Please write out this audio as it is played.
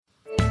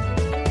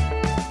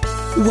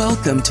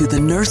Welcome to the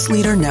Nurse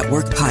Leader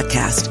Network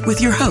podcast with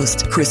your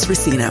host, Chris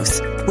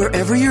Racinos.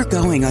 Wherever you're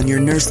going on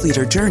your nurse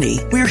leader journey,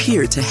 we're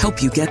here to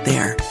help you get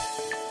there.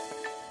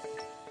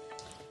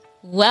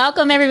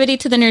 Welcome, everybody,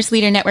 to the Nurse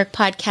Leader Network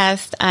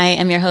podcast. I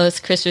am your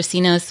host, Chris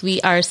Racinos. We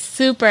are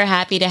super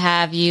happy to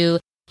have you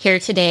here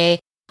today.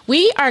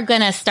 We are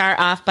going to start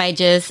off by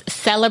just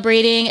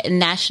celebrating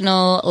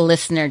National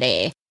Listener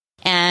Day.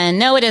 And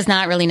no, it is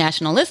not really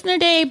National Listener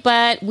Day,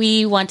 but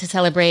we want to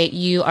celebrate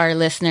you, our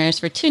listeners,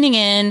 for tuning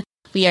in.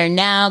 We are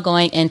now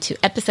going into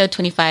episode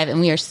 25,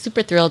 and we are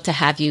super thrilled to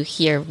have you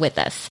here with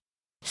us.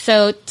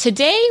 So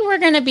today we're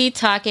going to be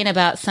talking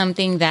about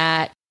something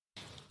that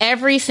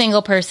every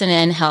single person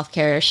in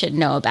healthcare should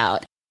know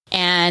about.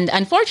 And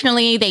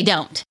unfortunately, they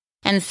don't.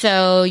 And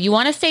so you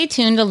want to stay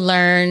tuned to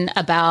learn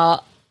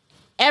about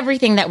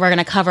everything that we're going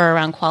to cover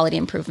around quality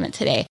improvement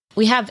today.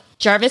 We have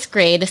Jarvis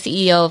Gray, the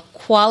CEO of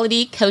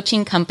Quality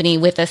Coaching Company,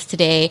 with us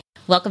today.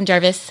 Welcome,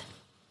 Jarvis.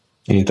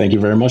 Hey, thank you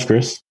very much,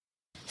 Chris.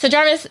 So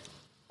Jarvis,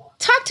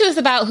 talk to us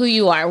about who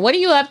you are. What are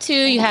you up to?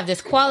 You have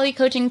this quality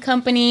coaching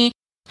company.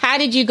 How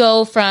did you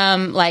go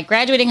from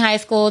graduating high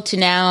school to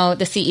now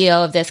the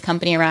CEO of this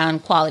company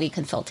around quality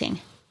consulting?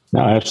 No,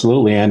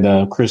 absolutely.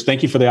 And Chris,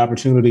 thank you for the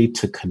opportunity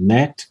to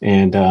connect.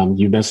 And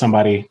you've been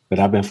somebody that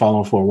I've been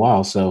following for a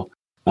while. So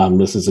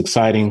this is an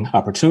exciting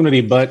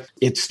opportunity. But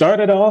it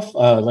started off,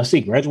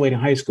 graduating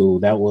high school.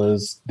 That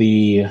was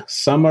the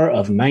summer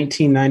of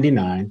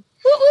 1999.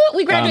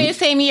 We graduated the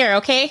same year,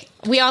 okay?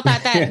 We all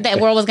thought that the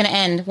world was going to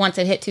end once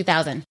it hit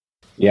 2000.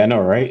 Yeah, I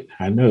know, right?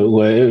 I knew.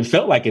 Well, it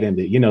felt like it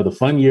ended. You know, the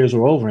fun years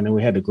were over and then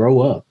we had to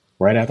grow up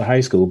right after high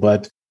school.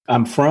 But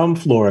I'm from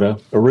Florida,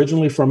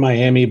 originally from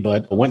Miami,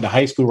 but I went to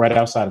high school right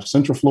outside of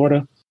Central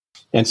Florida.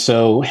 And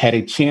so had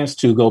a chance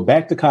to go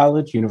back to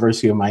college,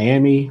 University of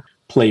Miami,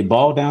 play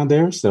ball down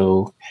there.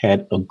 So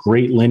had a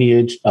great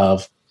lineage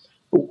of,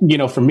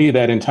 for me,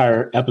 that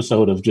entire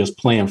episode of just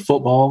playing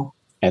football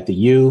at the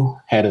U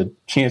had a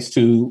chance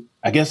to,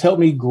 help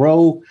me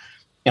grow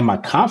in my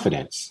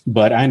confidence.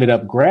 But I ended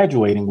up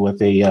graduating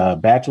with a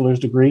bachelor's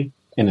degree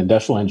in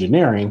industrial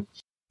engineering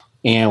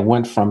and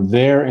went from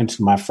there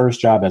into my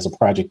first job as a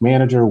project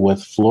manager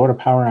with Florida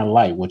Power and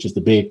Light, which is the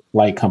big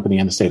light company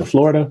in the state of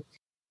Florida.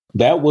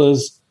 That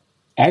was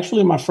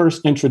actually my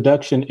first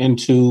introduction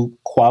into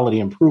quality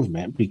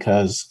improvement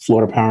because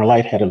Florida Power and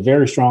Light had a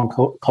very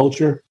strong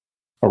culture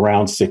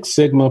around Six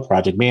Sigma,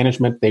 project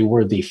management. They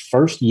were the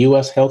first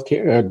U.S.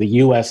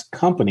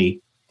 company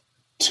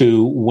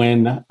to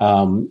win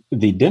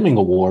the Deming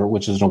Award,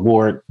 which is an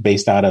award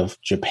based out of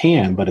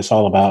Japan, but it's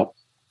all about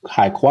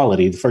high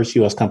quality, the first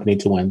U.S. company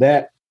to win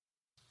that.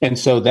 And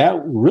so that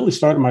really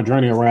started my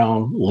journey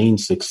around Lean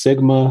Six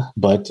Sigma,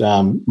 but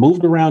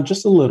moved around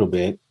just a little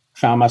bit,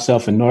 found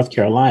myself in North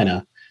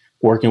Carolina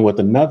working with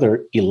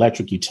another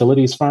electric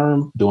utilities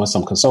firm, doing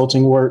some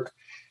consulting work.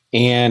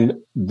 And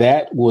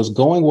that was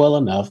going well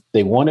enough.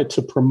 They wanted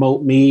to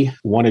promote me,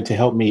 wanted to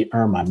help me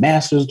earn my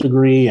master's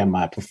degree and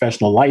my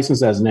professional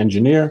license as an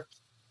engineer.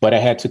 But I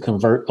had to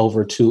convert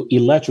over to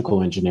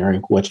electrical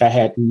engineering, which I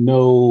had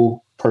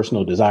no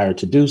personal desire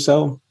to do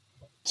so.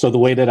 So the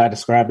way that I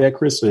describe that,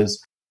 Chris,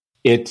 is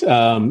it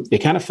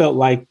kind of felt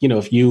like,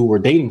 if you were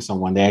dating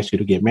someone, they asked you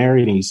to get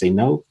married and you say,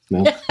 no,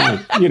 You're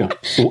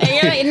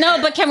right. No,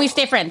 but can we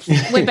stay friends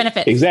with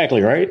benefits?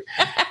 Exactly. Right.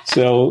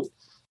 So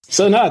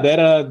no,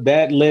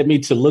 that led me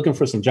to looking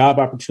for some job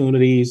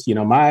opportunities.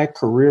 My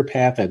career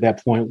path at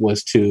that point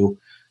was to,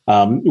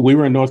 we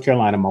were in North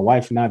Carolina, my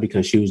wife and I,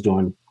 because she was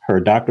doing her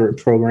doctorate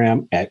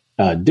program at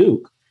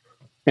Duke.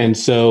 And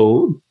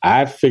so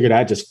I figured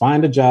I'd just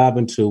find a job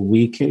until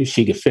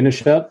she could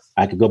finish up.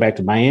 I could go back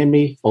to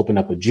Miami, open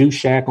up a juice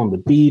shack on the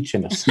beach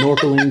and a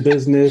snorkeling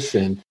business.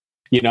 And,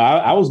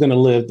 I was going to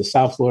live the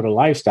South Florida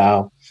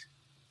lifestyle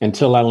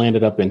until I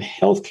landed up in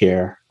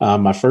healthcare.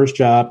 My first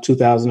job,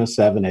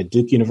 2007 at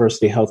Duke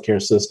University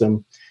Healthcare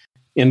System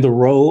in the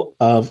role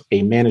of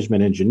a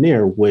management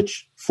engineer,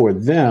 which for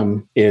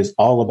them is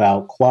all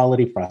about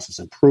quality, process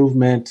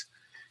improvement,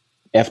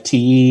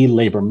 FTE,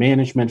 labor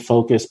management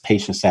focus,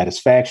 patient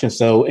satisfaction.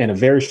 So in a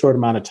very short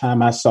amount of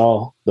time, I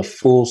saw the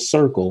full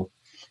circle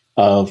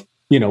of,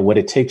 what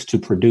it takes to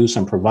produce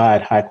and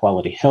provide high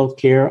quality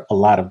healthcare. A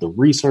lot of the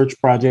research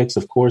projects,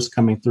 of course,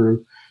 coming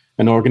through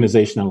an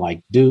organization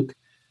like Duke.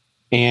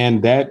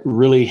 And that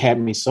really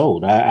had me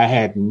sold. I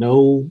had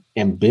no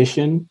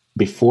ambition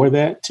before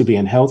that to be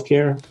in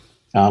healthcare.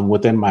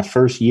 Within my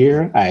first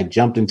year, I had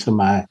jumped into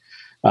my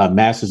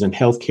master's in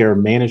healthcare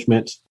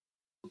management,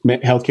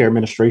 healthcare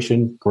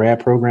administration grad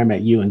program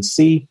at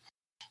UNC.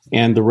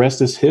 And the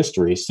rest is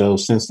history. So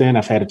since then,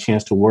 I've had a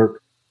chance to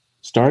work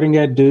starting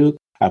at Duke.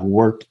 I've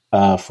worked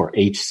for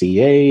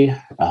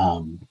HCA.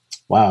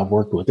 I've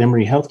worked with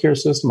Emory Healthcare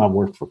System. I've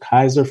worked for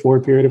Kaiser for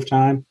a period of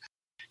time.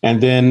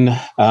 And then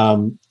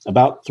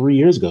about 3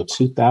 years ago,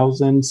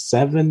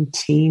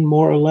 2017,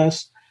 more or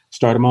less,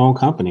 started my own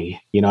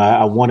company.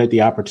 I wanted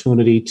the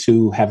opportunity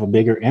to have a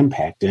bigger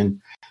impact and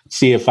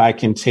see if I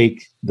can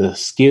take the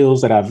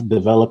skills that I've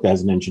developed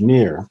as an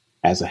engineer,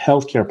 as a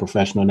healthcare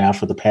professional now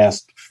for the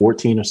past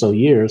 14 or so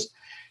years,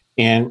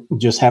 and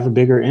just have a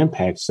bigger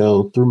impact.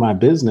 So through my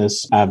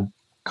business, I've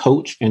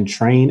coach and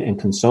train and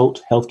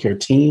consult healthcare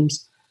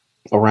teams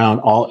around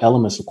all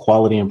elements of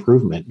quality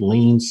improvement,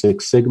 Lean,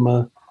 Six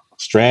Sigma,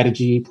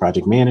 strategy,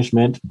 project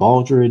management,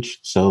 Baldrige.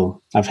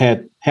 So I've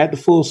had the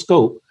full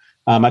scope.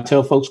 I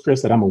tell folks,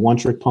 Chris, that I'm a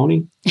one-trick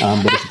pony,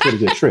 but it's a pretty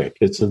good trick.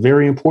 It's a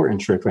very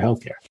important trick for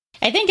healthcare.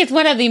 I think it's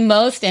one of the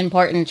most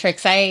important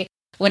tricks.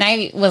 When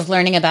I was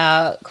learning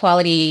about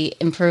quality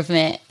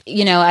improvement,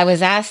 I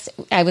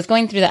was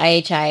going through the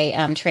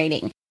IHI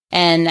training.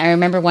 And I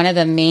remember one of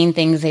the main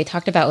things they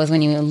talked about was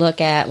when you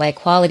look at like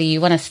quality, you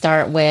want to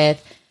start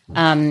with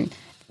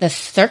the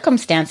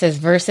circumstances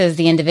versus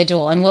the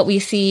individual. And what we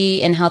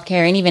see in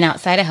healthcare and even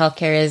outside of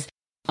healthcare is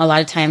a lot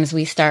of times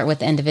we start with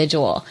the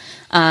individual.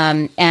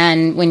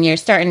 And when you're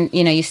starting,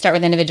 you start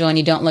with the individual and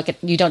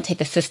you don't take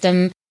the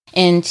system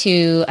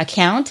into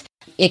account,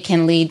 it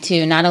can lead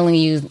to not only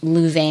you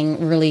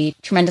losing really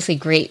tremendously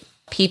great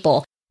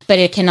people, but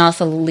it can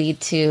also lead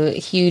to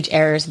huge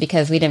errors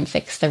because we didn't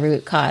fix the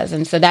root cause.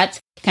 And so that's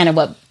kind of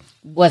what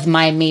was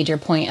my major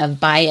point of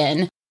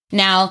buy-in.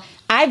 Now,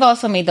 I've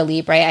also made the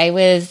leap, right? I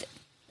was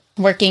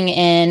working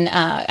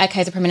at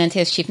Kaiser Permanente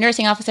as chief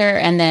nursing officer,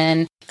 and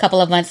then a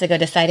couple of months ago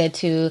decided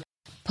to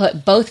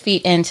put both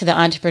feet into the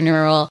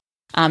entrepreneurial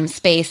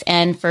space.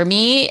 And for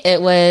me,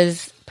 it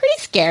was pretty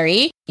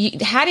scary.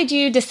 How did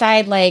you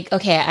decide, like,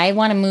 okay, I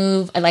want to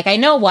move? Like, I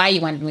know why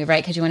you wanted to move,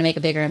 right? Because you want to make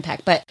a bigger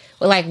impact. But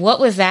like, what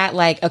was that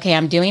like? Okay,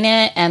 I'm doing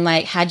it. And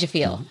like, how'd you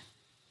feel?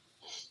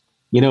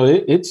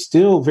 It's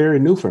still very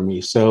new for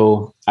me.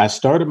 So I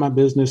started my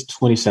business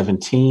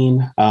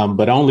 2017,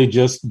 but only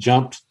just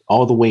jumped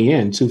all the way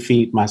in 2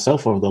 feet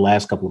myself over the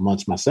last couple of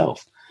months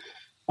myself,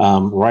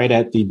 right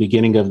at the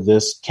beginning of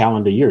this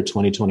calendar year,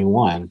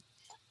 2021.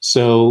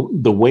 So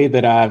the way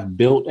that I've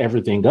built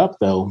everything up,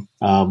 though,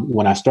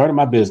 when I started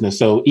my business,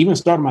 so even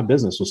starting my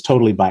business was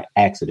totally by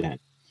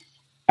accident.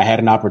 I had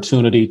an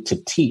opportunity to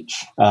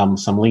teach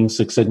some Lean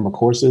Six Sigma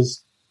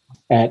courses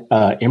at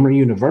Emory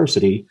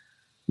University.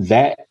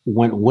 That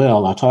went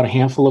well. I taught a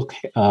handful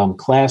of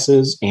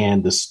classes,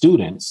 and the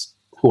students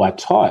who I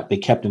taught, they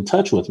kept in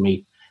touch with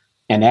me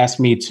and asked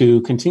me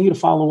to continue to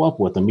follow up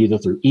with them, either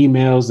through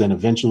emails, and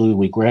eventually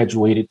we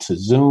graduated to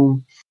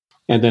Zoom.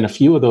 And then a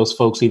few of those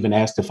folks even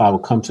asked if I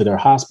would come to their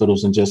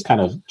hospitals and just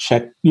kind of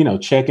check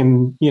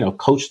and,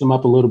 coach them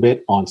up a little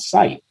bit on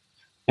site.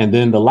 And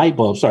then the light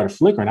bulb started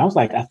flickering. I was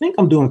like, I think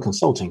I'm doing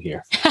consulting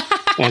here.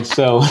 And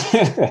so,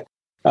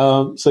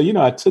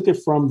 I took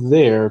it from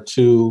there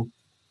to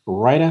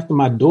right after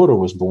my daughter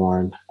was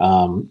born,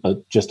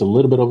 just a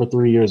little bit over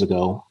 3 years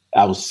ago.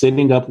 I was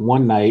sitting up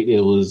one night.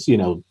 It was,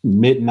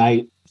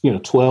 midnight,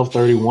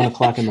 12:30, 1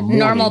 o'clock in the morning.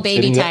 Normal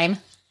baby time.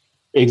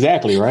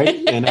 Exactly.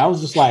 Right. And I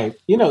was just like,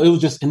 it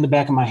was just in the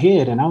back of my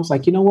head. And I was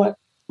like, you know what?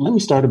 Let me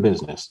start a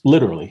business.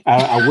 Literally.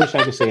 I wish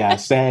I could say I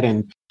sat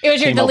and it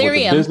was your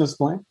delirium. Up with a business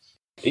plan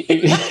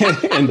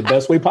in the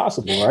best way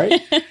possible.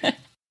 Right.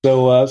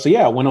 So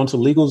I went on to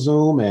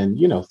LegalZoom,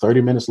 and,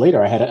 30 minutes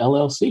later, I had an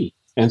LLC.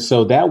 And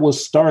so that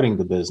was starting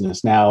the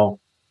business. Now,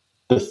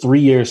 the 3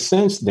 years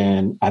since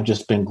then, I've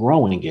just been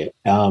growing it.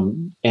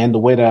 And the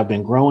way that I've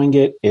been growing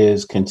it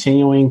is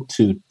continuing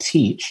to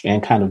teach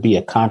and kind of be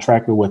a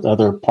contractor with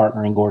other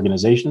partnering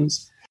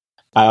organizations.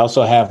 I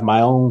also have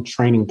my own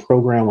training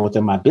program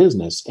within my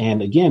business.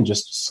 And again,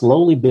 just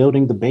slowly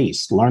building the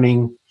base,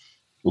 learning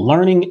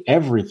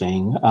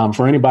everything.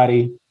 For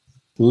anybody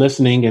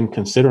listening and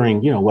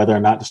considering, whether or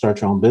not to start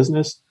your own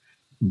business,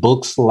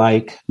 books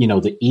like,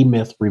 the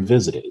E-Myth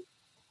Revisited.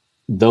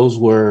 Those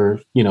were,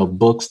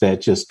 books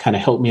that just kind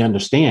of helped me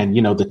understand,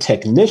 the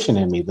technician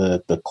in me,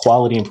 the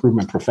quality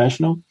improvement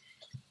professional,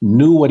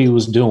 knew what he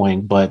was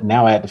doing, but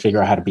now I had to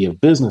figure out how to be a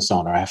business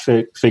owner. I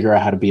figure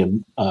out how to be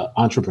an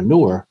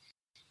entrepreneur.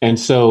 And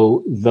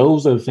so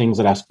those are the things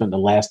that I spent the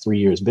last 3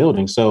 years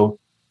building. So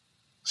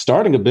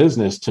starting a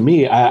business, to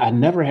me, I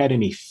never had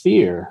any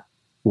fear.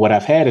 What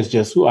I've had is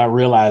just I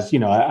realized,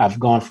 I've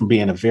gone from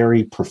being a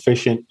very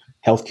proficient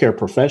healthcare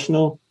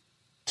professional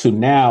to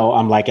now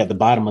I'm like at the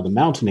bottom of the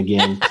mountain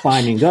again,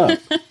 climbing up,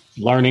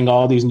 learning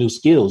all these new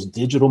skills,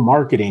 digital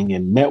marketing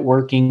and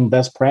networking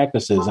best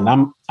practices. And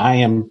I'm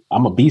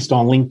a beast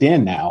on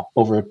LinkedIn now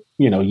over,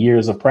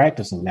 years of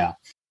practicing now.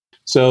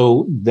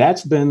 So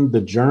that's been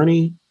the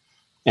journey.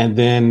 And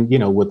then,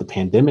 with the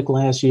pandemic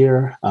last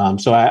year,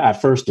 so I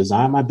first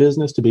designed my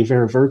business to be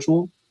very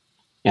virtual.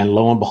 And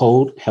lo and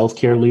behold,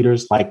 healthcare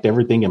leaders liked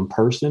everything in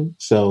person.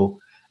 So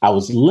I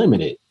was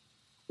limited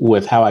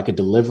with how I could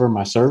deliver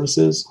my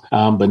services.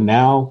 But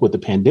now with the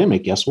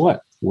pandemic, guess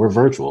what? We're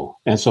virtual.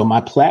 And so my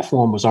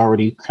platform was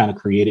already kind of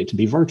created to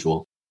be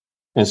virtual.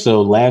 And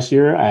so last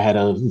year I had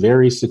a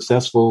very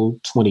successful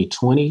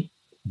 2020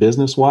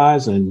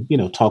 business-wise, and,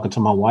 talking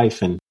to my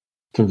wife and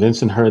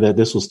convincing her that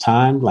this was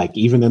time, like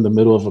even in the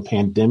middle of a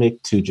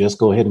pandemic, to just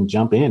go ahead and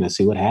jump in and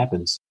see what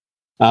happens.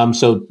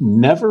 So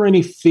never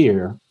any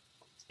fear.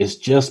 It's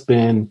just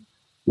been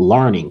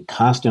learning,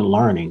 constant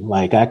learning.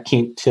 Like I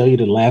can't tell you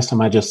the last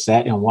time I just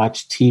sat and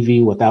watched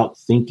TV without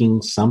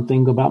thinking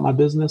something about my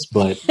business,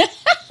 but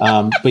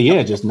But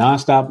yeah, just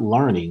nonstop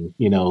learning,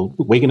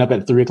 waking up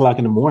at 3 o'clock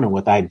in the morning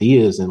with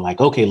ideas and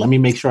like, okay, let me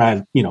make sure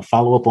I,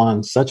 follow up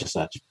on such and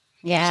such.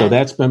 Yeah. So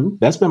that's been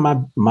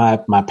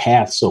my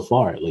path so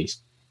far, at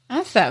least.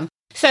 Awesome.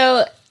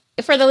 So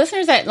for the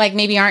listeners that like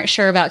maybe aren't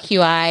sure about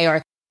QI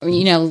or,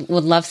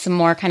 would love some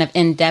more kind of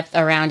in-depth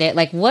around it,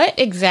 like what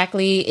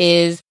exactly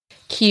is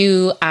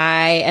QI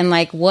and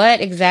like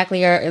what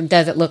exactly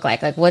does it look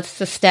like? Like what's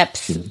the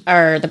steps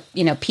or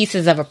the,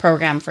 pieces of a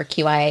program for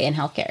QI in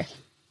healthcare?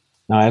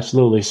 No,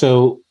 absolutely.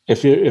 So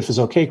if it's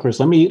okay, Chris,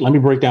 let me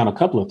break down a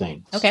couple of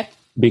things. Okay.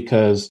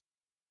 Because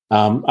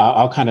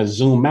I'll kind of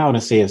zoom out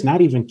and say it's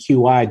not even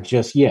QI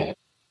just yet.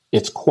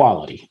 It's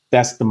quality.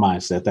 That's the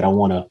mindset that I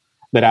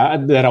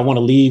want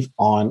to leave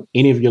on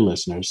any of your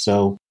listeners.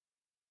 So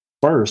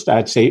first,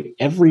 I'd say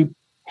every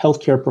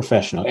healthcare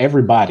professional,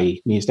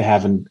 everybody needs to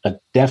have a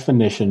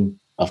definition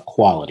of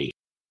quality.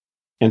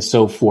 And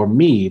so for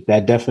me,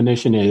 that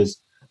definition is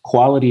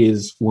quality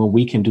is when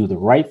we can do the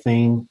right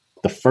thing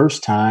the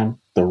first time,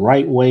 the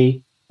right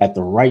way, at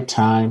the right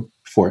time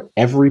for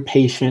every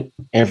patient,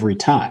 every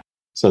time.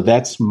 So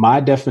that's my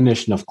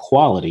definition of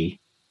quality.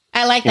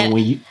 I like that.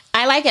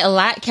 I like it a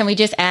lot. Can we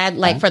just add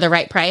like for the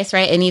right price,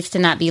 right? It needs to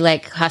not be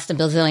like cost $1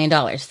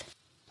 bazillion.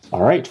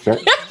 All right. Fair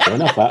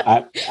enough.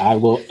 I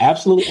will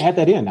absolutely add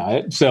that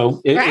in.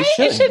 So it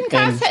shouldn't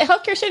cost,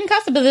 healthcare shouldn't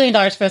cost $1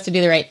 bazillion for us to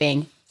do the right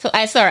thing. So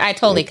I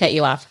totally cut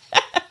you off.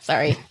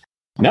 Sorry.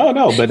 No,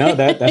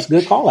 that's a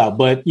good call out.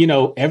 But,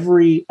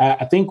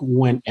 I think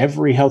when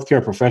every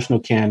healthcare professional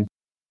can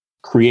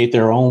create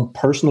their own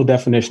personal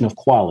definition of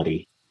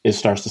quality, it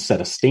starts to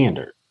set a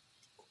standard.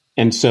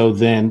 And so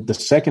then the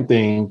second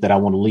thing that I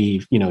want to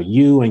leave,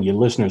 you and your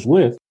listeners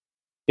with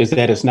is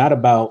that it's not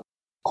about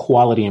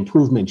quality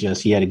improvement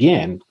just yet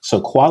again.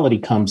 So quality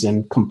comes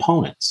in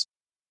components,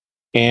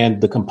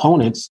 and the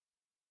components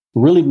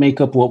really make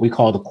up what we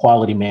call the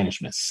quality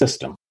management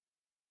system.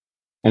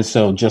 And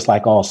so just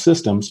like all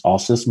systems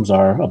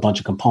are a bunch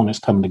of components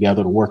coming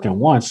together to work in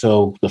one.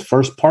 So the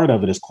first part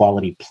of it is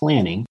quality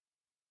planning.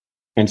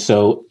 And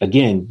so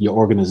again, your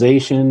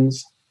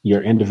organizations,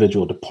 your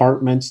individual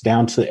departments,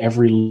 down to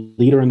every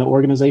leader in the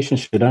organization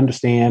should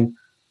understand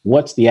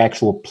what's the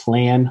actual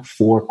plan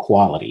for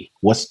quality.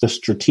 What's the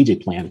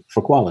strategic plan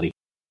for quality?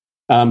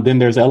 Then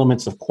there's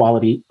elements of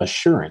quality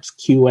assurance,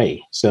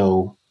 QA.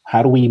 So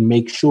how do we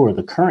make sure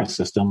the current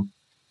system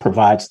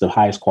provides the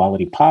highest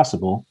quality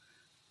possible?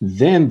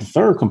 Then the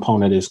third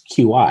component is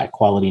QI,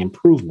 quality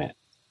improvement.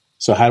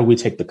 So how do we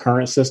take the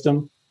current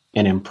system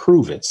and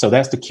improve it? So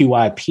that's the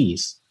QI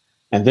piece.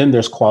 And then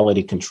there's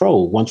quality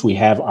control. Once we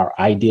have our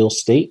ideal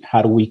state,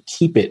 how do we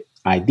keep it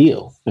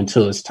ideal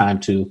until it's time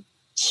to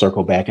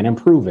circle back and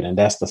improve it? And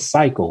that's the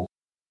cycle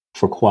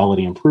for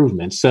quality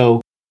improvement.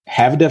 So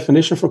have a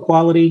definition for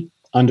quality,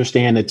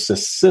 understand it's a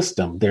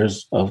system.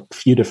 There's a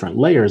few different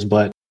layers,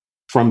 but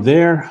from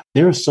there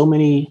are so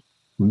many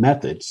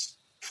methods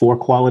for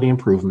quality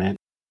improvement.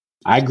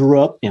 I grew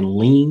up in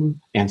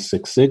Lean and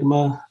Six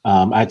Sigma.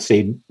 I'd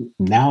say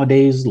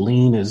nowadays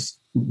Lean is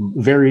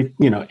very,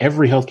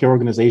 every healthcare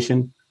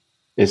organization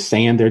is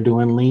saying they're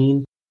doing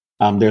Lean.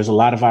 There's a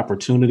lot of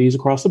opportunities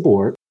across the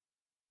board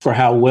for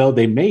how well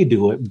they may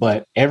do it,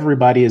 but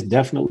everybody is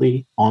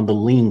definitely on the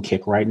Lean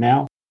kick right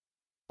now.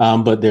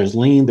 But there's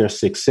Lean, there's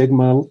Six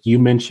Sigma. You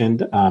mentioned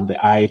the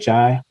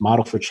IHI,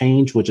 Model for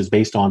Change, which is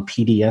based on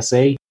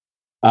PDSA.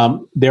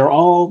 They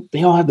all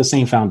have the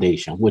same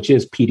foundation, which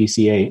is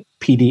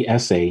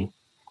PDSA.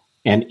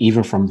 And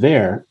even from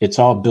there, it's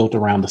all built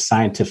around the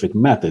scientific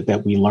method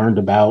that we learned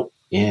about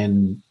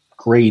in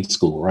grade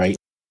school, right?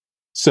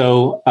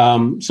 So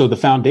the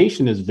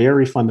foundation is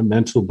very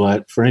fundamental,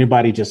 but for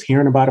anybody just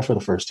hearing about it for the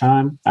first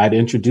time, I'd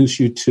introduce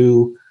you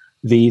to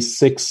the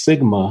Six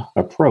Sigma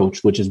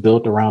approach, which is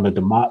built around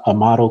a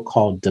model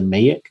called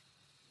DMAIC,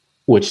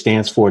 which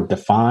stands for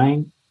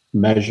define,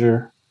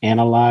 measure,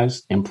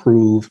 analyze,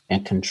 improve,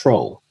 and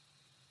control.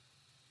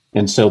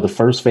 And so the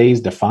first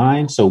phase,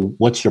 define. So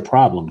what's your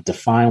problem?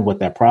 Define what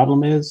that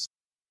problem is,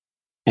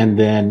 and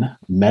then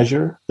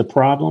measure the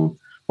problem,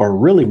 or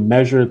really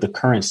measure the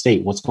current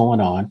state, what's going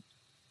on.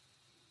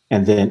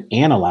 And then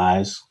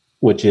analyze,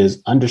 which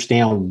is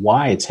understand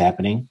why it's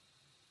happening.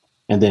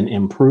 And then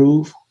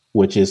improve,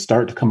 which is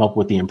start to come up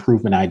with the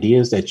improvement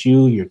ideas that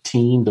you, your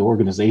team, the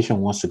organization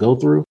wants to go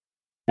through.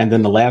 And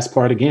then the last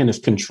part, again, is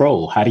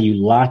control. How do you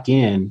lock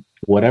in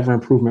whatever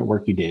improvement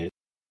work you did?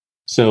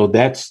 So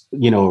that's,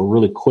 a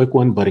really quick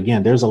one. But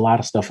again, there's a lot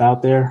of stuff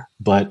out there,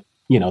 but,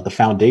 the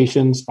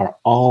foundations are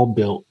all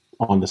built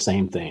on the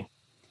same thing.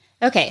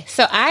 Okay.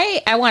 So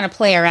I want to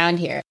play around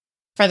here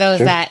for those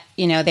Sure. that,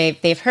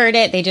 they've heard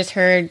it. They just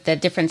heard the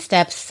different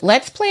steps.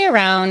 Let's play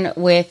around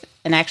with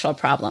an actual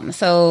problem.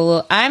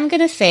 So I'm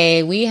going to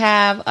say we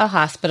have a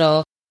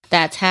hospital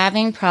that's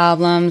having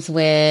problems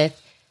with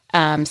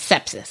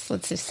sepsis.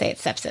 Let's just say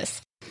it's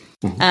sepsis.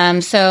 Mm-hmm.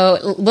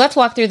 So let's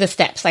walk through the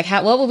steps. Like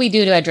what will we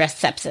do to address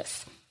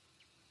sepsis?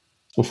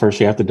 Well, first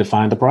you have to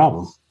define the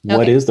problem. Okay.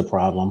 What is the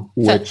problem?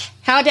 So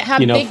how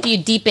big do you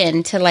deep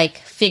in to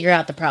figure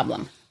out the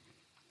problem?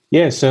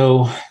 Yeah.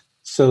 So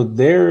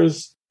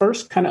there's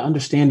first kind of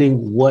understanding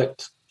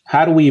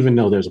how do we even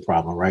know there's a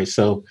problem, right?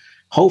 So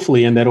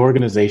hopefully in that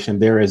organization,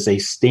 there is a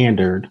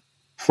standard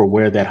for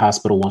where that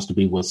hospital wants to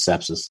be with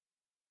sepsis.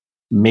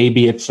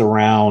 Maybe it's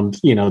around,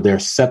 their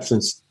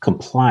sepsis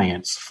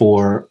compliance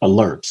for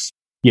alerts,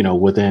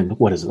 within,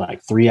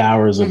 3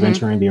 hours of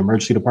entering the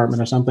emergency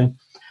department or something.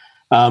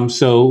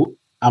 So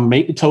I'm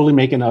totally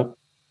making up,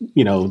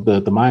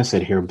 the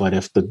mindset here. But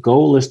if the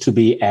goal is to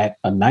be at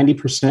a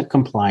 90%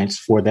 compliance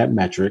for that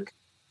metric,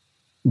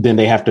 then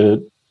they have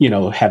to,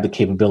 have the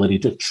capability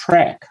to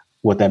track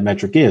what that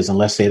metric is. And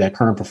let's say that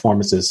current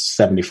performance is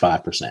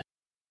 75%.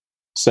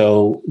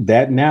 So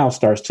that now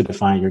starts to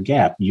define your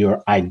gap.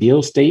 Your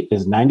ideal state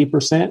is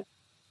 90%,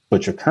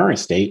 but your current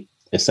state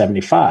is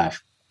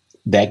 75.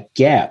 That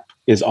gap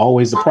is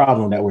always the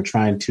problem that we're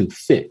trying to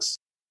fix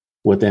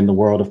within the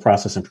world of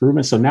process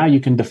improvement. So now you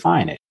can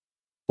define it,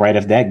 right?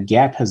 If that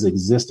gap has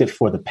existed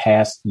for the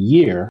past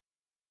year,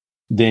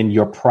 then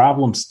your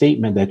problem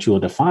statement that you'll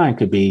define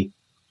could be,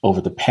 over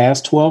the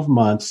past 12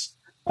 months,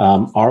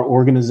 our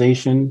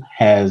organization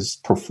has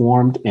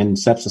performed in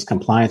sepsis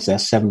compliance at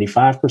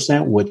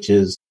 75%, which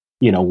is,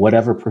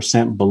 whatever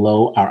percent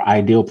below our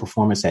ideal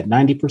performance at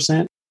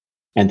 90%.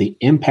 And the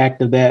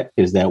impact of that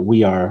is that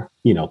we are,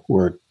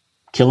 we're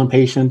killing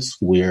patients,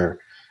 we're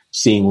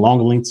seeing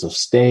long lengths of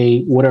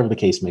stay, whatever the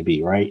case may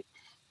be, right?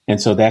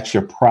 And so that's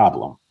your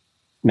problem.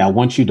 Now,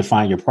 once you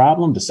define your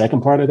problem, the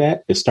second part of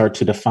that is start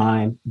to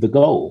define the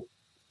goal.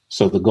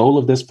 So the goal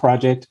of this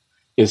project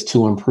is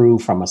to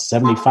improve from a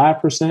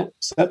 75%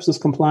 sepsis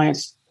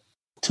compliance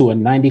to a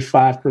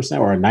 95%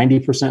 or a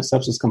 90%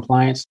 sepsis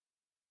compliance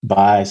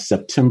by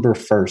September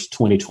 1st,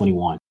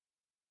 2021.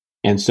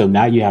 And so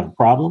now you have a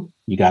problem,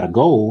 you got a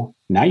goal.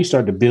 Now you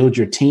start to build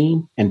your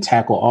team and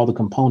tackle all the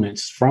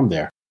components from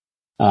there.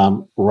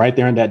 Right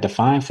there in that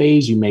define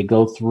phase, you may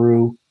go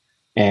through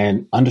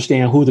and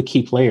understand who the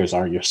key players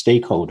are, your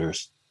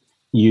stakeholders.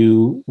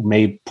 You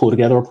may pull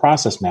together a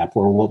process map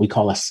or what we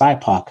call a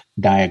SIPOC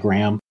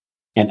diagram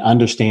and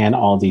understand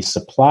all these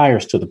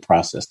suppliers to the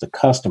process, the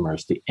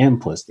customers, the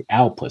inputs, the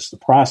outputs, the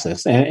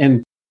process.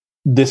 And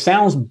this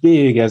sounds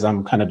big as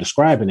I'm kind of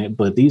describing it,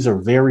 but these are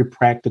very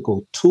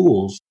practical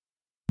tools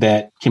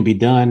that can be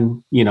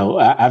done.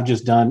 I've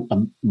just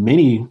done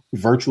many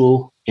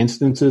virtual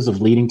instances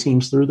of leading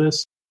teams through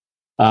this.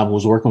 I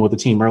was working with a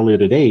team earlier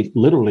today,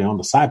 literally on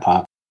the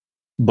SIPOC,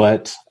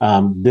 but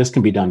this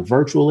can be done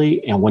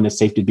virtually. And when it's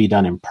safe to be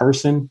done in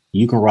person,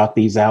 you can rock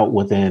these out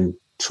within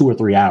 2 or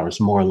 3 hours,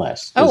 more or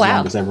less. Oh, wow.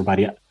 Long as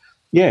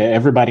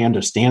everybody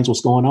understands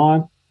what's going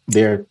on.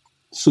 They're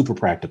super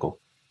practical.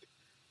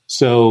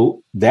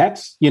 So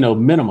that's,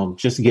 minimum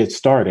just to get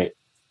started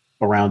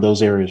around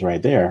those areas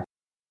right there.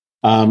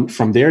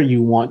 From there,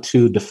 you want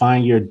to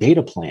define your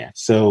data plan.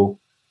 So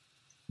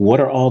what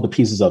are all the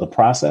pieces of the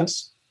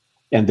process?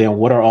 And then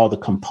what are all the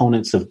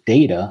components of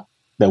data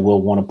that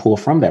we'll want to pull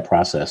from that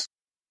process?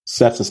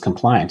 Sepsis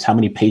compliance, how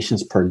many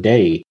patients per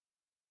day?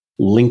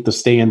 Length of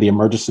stay in the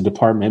emergency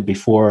department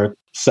before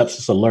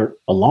sepsis alert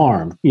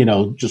alarm,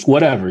 just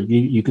whatever.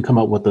 You can come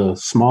up with a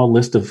small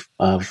list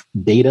of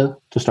data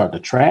to start to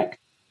track.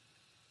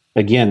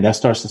 Again, that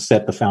starts to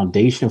set the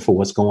foundation for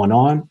what's going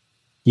on.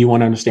 You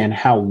want to understand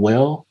how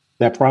well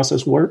that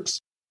process works,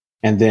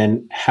 and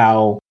then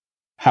how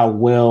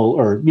well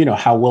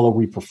are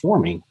we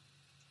performing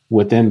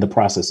within the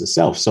process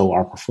itself. So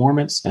our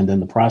performance and then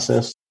the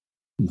process,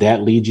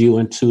 that leads you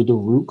into the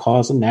root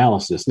cause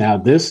analysis. Now,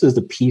 this is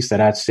the piece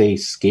that I'd say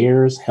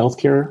scares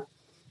healthcare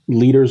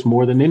leaders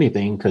more than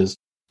anything, because,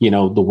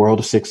 the world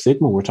of Six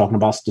Sigma, we're talking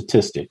about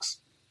statistics.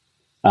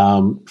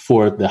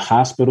 For the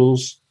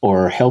hospitals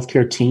or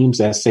healthcare teams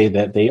that say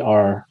that they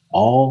are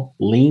all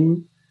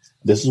lean,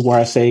 this is where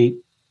I say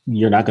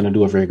you're not going to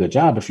do a very good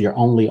job if you're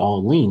only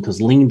all lean,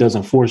 because lean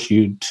doesn't force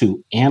you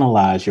to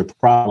analyze your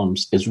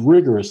problems as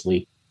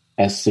rigorously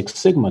as Six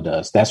Sigma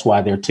does. That's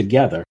why they're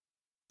together.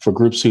 For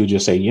groups who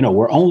just say,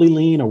 we're only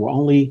lean,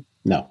 or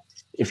no.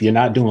 If you're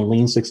not doing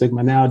Lean Six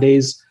Sigma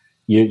nowadays,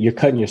 you're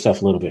cutting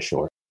yourself a little bit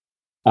short.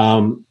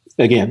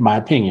 Again, my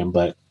opinion,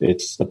 but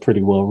it's a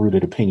pretty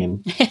well-rooted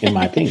opinion, in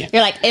my opinion.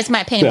 You're like, it's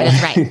my opinion, but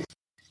it's right.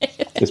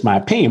 It's my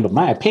opinion, but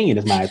my opinion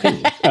is my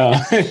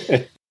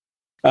opinion.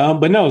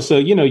 But no, so,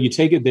 you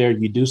take it there,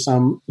 you do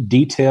some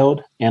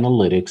detailed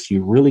analytics,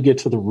 you really get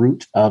to the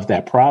root of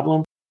that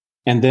problem.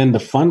 And then the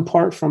fun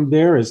part from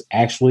there is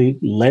actually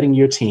letting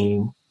your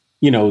team,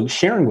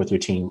 sharing with your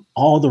team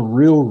all the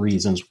real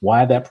reasons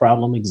why that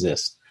problem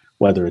exists,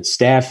 whether it's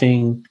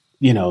staffing,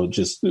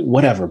 just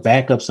whatever,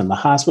 backups in the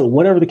hospital,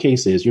 whatever the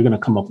case is. You're going to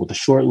come up with a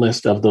short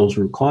list of those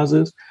root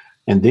causes.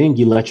 And then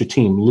you let your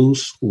team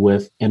loose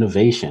with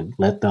innovation,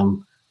 let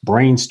them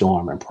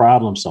brainstorm and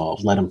problem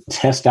solve, let them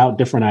test out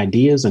different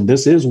ideas. And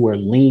this is where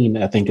Lean,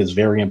 I think, is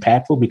very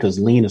impactful, because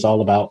Lean is all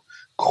about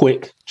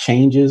quick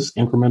changes,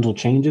 incremental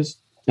changes.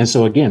 And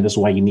so, again, this is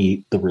why you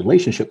need the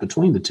relationship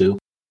between the two.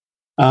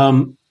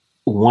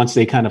 Once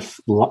they kind of,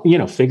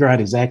 figure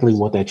out exactly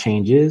what that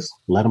change is,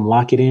 let them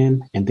lock it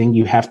in. And then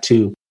you have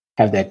to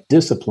have that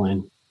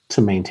discipline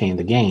to maintain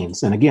the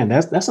gains. And again,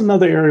 that's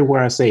another area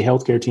where I say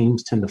healthcare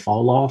teams tend to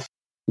fall off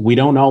we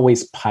don't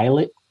always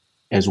pilot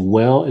as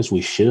well as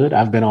we should.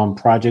 I've been on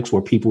projects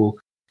where people,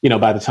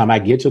 by the time I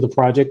get to the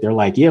project, they're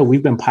like, yeah,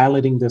 we've been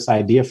piloting this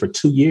idea for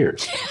 2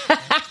 years.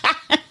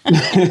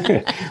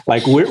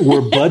 Like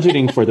we're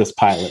budgeting for this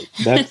pilot.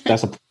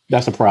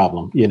 That's a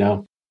problem,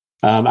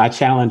 I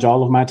challenge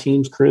all of my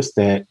teams, Chris,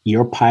 that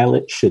your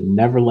pilot should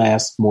never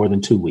last more than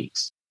 2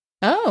 weeks.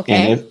 Oh,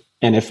 okay.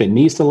 And if it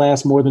needs to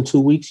last more than 2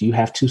 weeks, you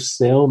have to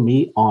sell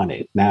me on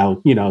it.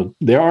 Now,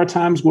 there are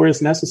times where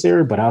it's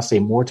necessary, but I'll say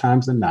more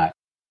times than not,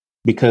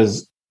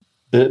 because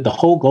the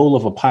whole goal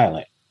of a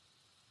pilot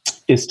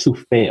is to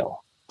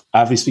fail.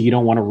 Obviously, you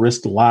don't want to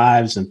risk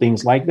lives and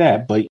things like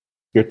that, but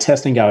you're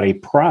testing out a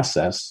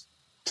process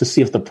to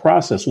see if the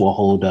process will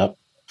hold up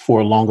for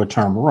a longer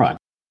term run.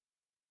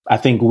 I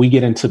think we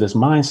get into this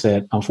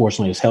mindset,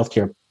 unfortunately, as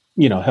healthcare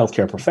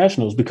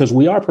professionals, because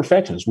we are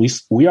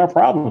perfectionists. We are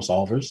problem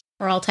solvers.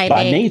 We're all type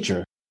by A.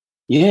 nature.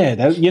 Yeah,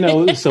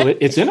 so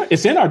it's in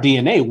our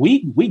DNA.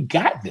 We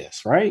got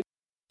this, right?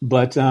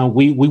 But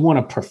we want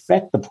to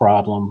perfect the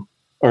problem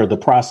or the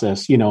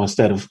process,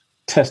 instead of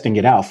testing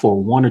it out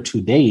for 1 or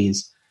 2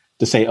 days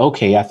to say,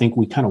 okay, I think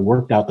we kind of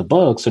worked out the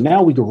bug. So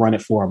now we can run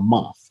it for a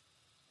month.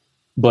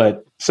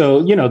 But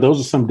so,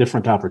 those are some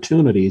different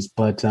opportunities.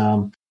 But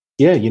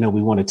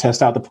we want to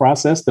test out the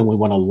process. Then we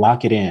want to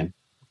lock it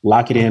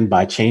in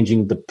by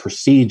changing the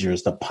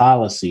procedures, the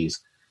policies,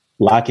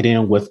 lock it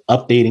in with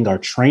updating our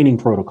training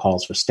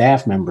protocols for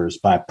staff members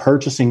by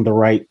purchasing the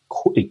right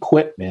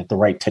equipment, the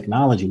right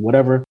technology,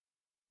 whatever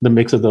the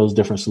mix of those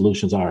different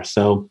solutions are.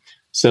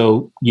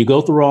 So you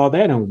go through all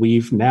that, and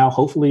we've now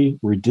hopefully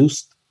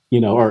reduced,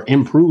 or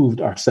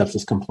improved our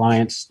sepsis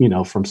compliance,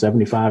 from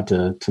 75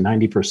 to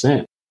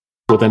 90%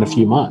 within a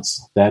few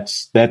months.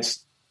 That's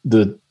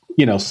the,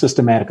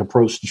 systematic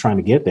approach to trying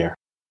to get there.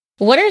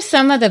 What are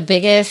some of the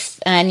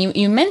biggest, and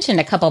you mentioned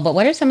a couple, but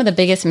what are some of the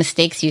biggest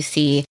mistakes you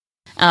see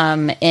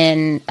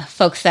in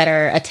folks that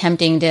are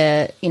attempting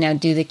to,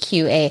 do the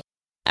QA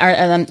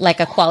or like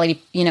a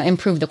quality,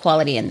 improve the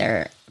quality in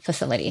their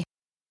facility?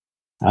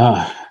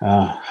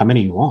 How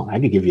many you want? I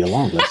could give you a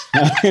long list.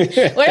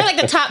 What are like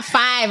the top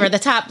 5 or the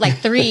top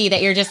 3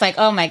 that you're just like,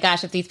 oh my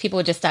gosh, if these people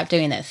would just stop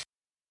doing this?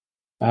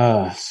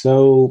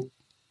 So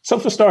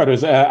for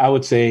starters, I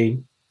would say,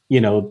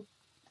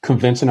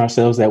 convincing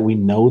ourselves that we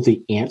know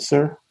the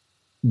answer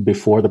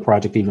before the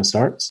project even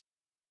starts.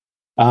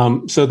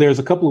 So there's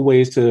a couple of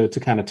ways to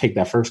kind of take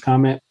that first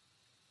comment.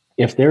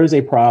 If there is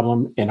a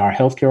problem in our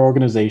healthcare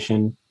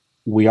organization,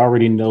 we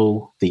already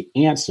know the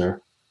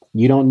answer.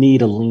 You don't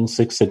need a Lean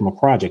Six Sigma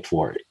project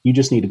for it. You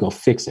just need to go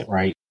fix it,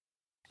 right?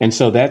 And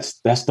so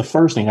that's the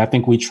first thing. I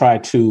think we try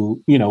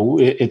to,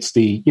 it's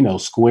the,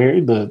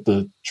 square,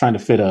 the trying to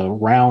fit a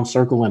round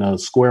circle in a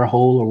square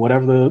hole or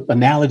whatever the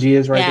analogy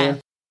is right there.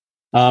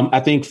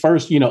 I think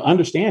first,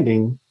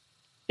 understanding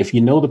if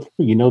you know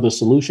the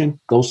solution,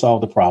 go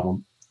solve the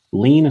problem.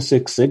 Lean and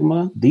Six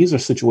Sigma, these are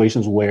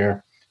situations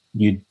where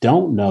you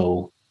don't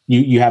know,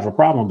 you have a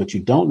problem, but you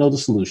don't know the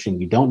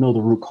solution. You don't know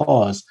the root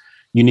cause.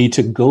 You need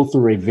to go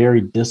through a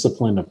very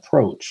disciplined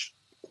approach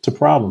to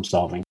problem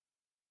solving.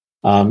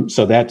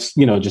 So that's,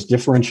 just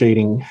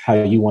differentiating how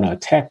you want to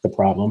attack the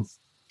problem,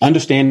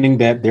 understanding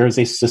that there is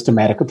a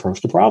systematic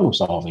approach to problem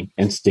solving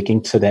and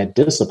sticking to that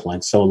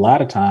discipline. So a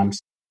lot of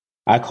times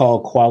I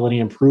call quality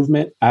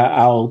improvement.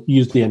 I'll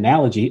use the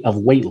analogy of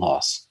weight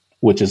loss,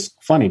 which is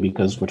funny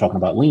because we're talking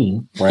about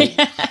lean, right?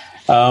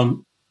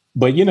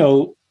 But,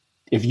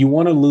 if you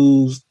want to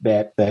lose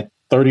that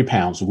 30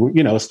 pounds,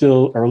 it's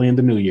still early in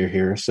the new year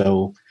here.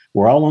 So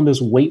we're all on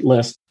this weight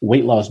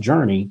loss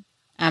journey.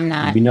 I'm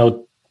not.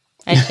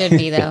 I should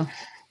be though.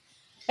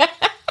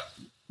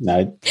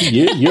 No,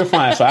 you're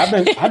fine. So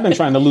I've been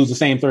trying to lose the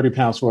same 30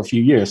 pounds for a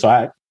few years.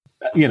 So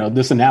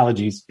this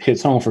analogy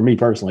hits home for me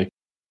personally.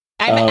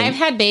 I've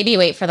had baby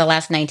weight for the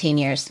last 19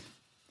 years.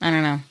 I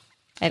don't know.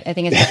 I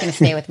think it's just going to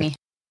stay with me.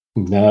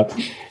 No,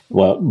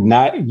 well,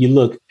 you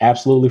look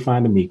absolutely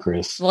fine to me,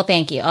 Chris. Well,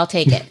 thank you. I'll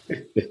take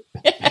it.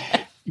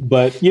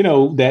 But,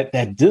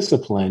 that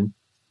discipline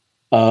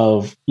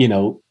of,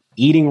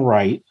 eating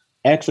right,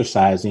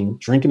 exercising,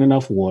 drinking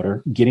enough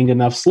water, getting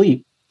enough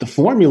sleep, the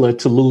formula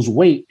to lose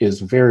weight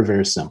is very,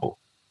 very simple,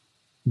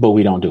 but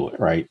we don't do it,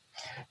 right?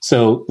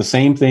 So the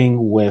same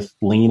thing with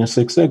Lean and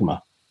Six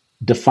Sigma.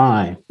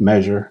 Define,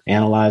 measure,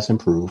 analyze,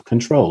 improve,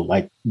 control.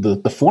 Like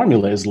the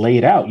formula is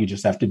laid out. You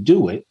just have to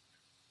do it.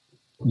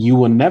 You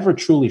will never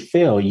truly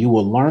fail. You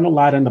will learn a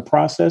lot in the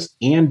process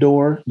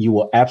and/or you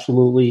will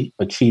absolutely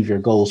achieve your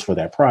goals for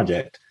that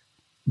project.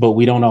 But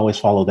we don't always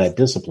follow that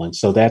discipline.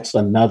 So that's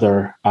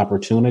another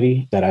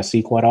opportunity that I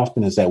see quite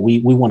often is that we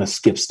want to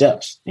skip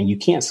steps, and you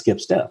can't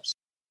skip steps.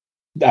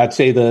 I'd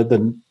say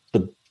the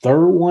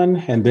third one,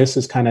 and this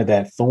is kind of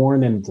that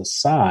thorn in the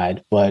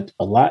side, but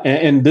a lot,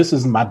 and this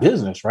is my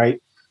business,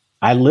 right?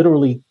 I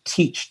literally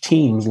teach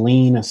teams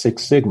Lean and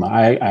Six Sigma.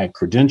 I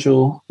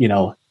credential,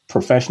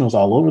 professionals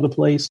all over the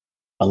place.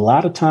 A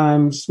lot of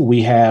times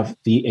we have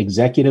the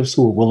executives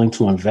who are willing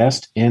to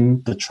invest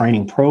in the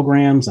training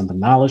programs and the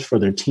knowledge for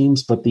their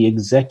teams, but the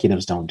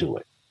executives don't do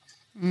it.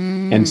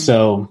 And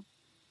so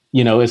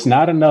It's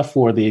not enough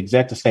for the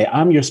exec to say,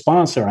 I'm your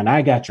sponsor and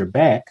I got your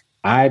back.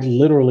 I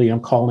literally am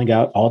calling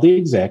out all the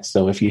execs.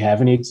 So if you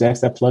have any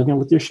execs that plug in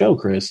with your show,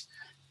 Chris,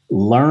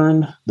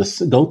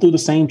 go through the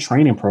same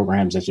training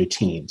programs as your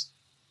teams.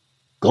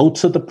 Go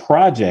to the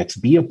projects,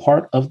 be a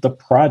part of the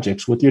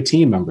projects with your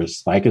team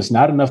members. Like, it's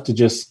not enough to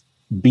just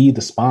be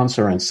the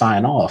sponsor and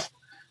sign off.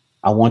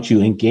 I want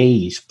you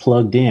engaged,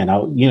 plugged in.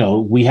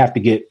 We have to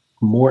get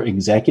more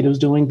executives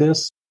doing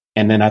this.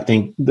 And then I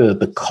think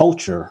the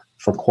culture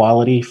for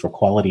quality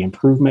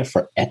improvement,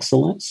 for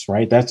excellence,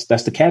 right? That's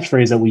the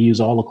catchphrase that we use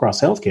all across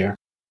healthcare.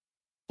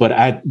 But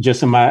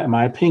in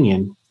my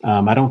opinion,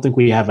 I don't think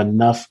we have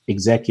enough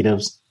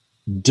executives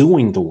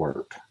doing the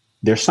work.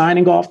 They're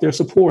signing off, they're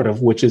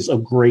supportive, which is a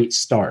great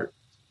start.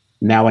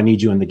 Now I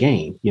need you in the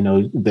game,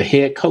 the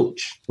head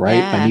coach, right?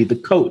 Yeah. I need the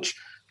coach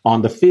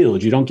on the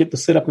field. You don't get to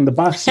sit up in the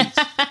box seats.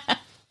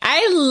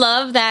 I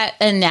love that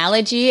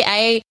analogy.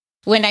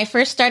 When I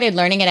first started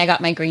learning it, I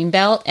got my green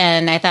belt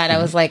and I thought I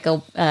was like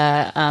a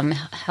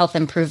health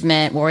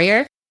improvement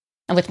warrior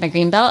with my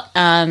green belt,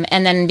 and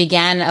then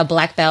began a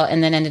black belt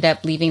and then ended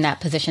up leaving that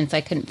position so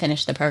I couldn't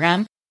finish the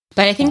program.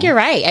 But I think you're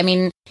right. I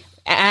mean,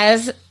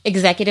 as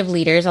executive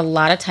leaders, a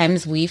lot of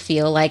times we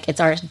feel like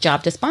it's our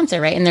job to sponsor,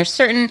 right? And there's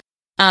certain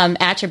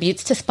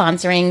attributes to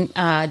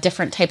sponsoring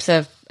different types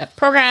of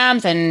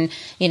programs and,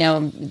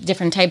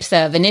 different types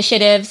of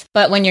initiatives.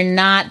 But when you're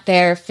not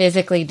there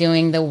physically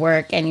doing the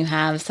work and you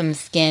have some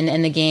skin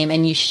in the game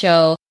and you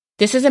show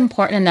this is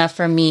important enough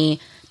for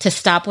me to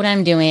stop what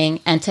I'm doing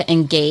and to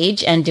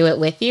engage and do it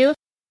with you,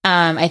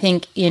 I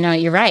think,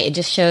 you're right. It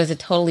just shows a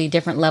totally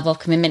different level of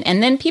commitment.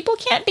 And then people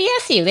can't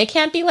BS you. They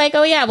can't be like,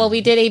 oh yeah, well,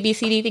 we did A, B,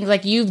 C, D things.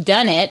 Like, you've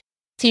done it.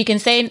 So you can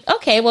say,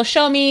 okay, well,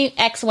 show me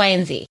X, Y,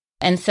 and Z.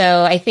 And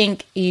so I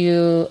think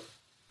you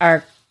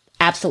are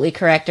absolutely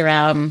correct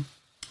around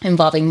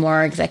involving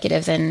more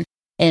executives into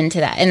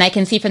that. And I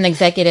can see from the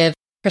executive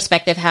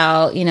perspective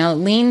how,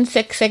 Lean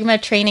Six Sigma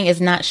training is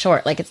not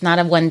short. Like, it's not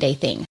a one-day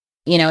thing.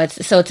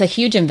 It's a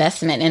huge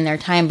investment in their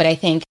time. But I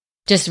think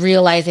just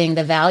realizing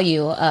the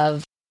value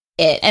of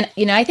it.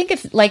 And, I think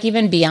it's like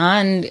even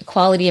beyond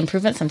quality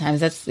improvement sometimes.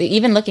 That's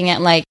even looking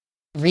at like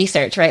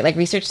research, right? Like,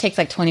 research takes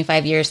like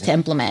 25 years to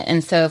implement.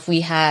 And so if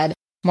we had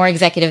more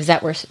executives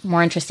that were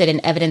more interested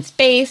in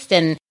evidence-based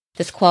and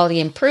this quality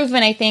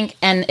improvement, I think,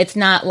 and it's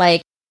not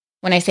like,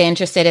 when I say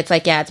interested, it's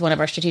like, yeah, it's one of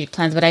our strategic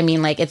plans, but I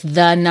mean, like, it's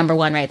the number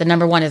one, right? The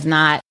number one is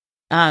not,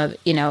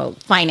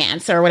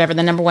 finance or whatever.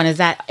 The number one is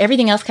that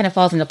everything else kind of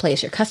falls into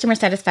place. Your customer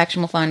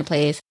satisfaction will fall into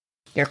place.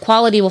 Your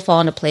quality will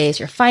fall into place.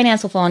 Your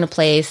finance will fall into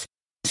place.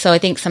 So I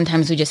think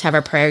sometimes we just have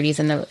our priorities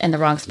in the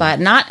wrong spot,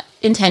 not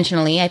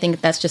intentionally. I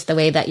think that's just the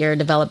way that you're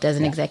developed as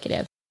an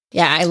executive.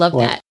 Yeah, I love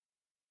that.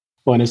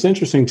 Well, and it's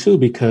interesting too,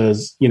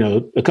 because,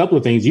 a couple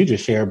of things you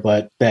just shared,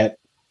 but that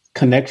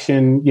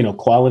connection,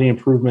 quality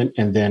improvement,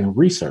 and then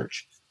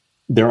research,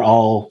 they're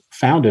all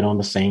founded on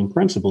the same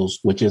principles,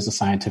 which is the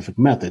scientific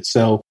method.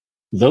 So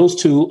those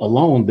two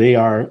alone,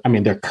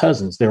 they're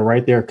cousins. They're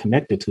right there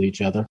connected to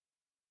each other.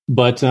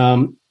 But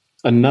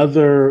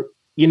another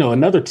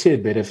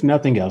tidbit, if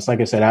nothing else,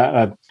 like I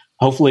said,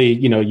 hopefully,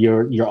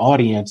 your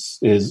audience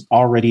is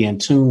already in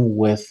tune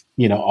with,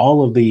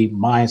 all of the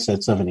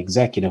mindsets of an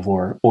executive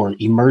or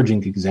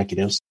emerging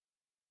executives.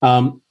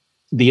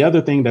 The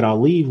other thing that I'll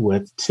leave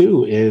with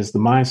too is the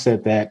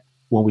mindset that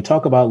when we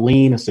talk about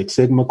Lean and Six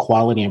Sigma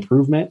quality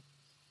improvement,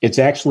 it's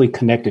actually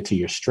connected to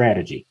your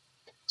strategy.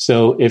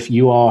 So if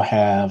you all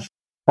have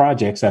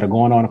projects that are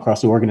going on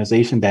across the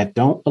organization that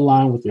don't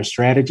align with your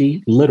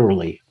strategy,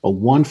 literally a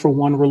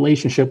one-for-one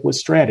relationship with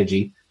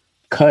strategy,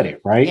 cut it,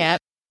 right? Yep.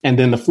 And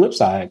then the flip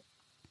side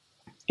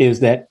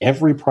is that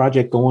every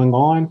project going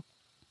on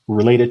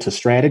related to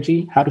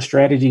strategy, how does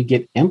strategy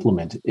get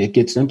implemented? It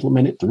gets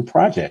implemented through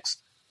projects.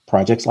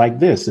 Projects like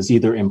this is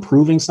either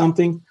improving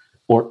something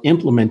or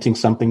implementing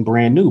something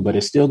brand new, but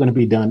it's still going to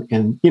be done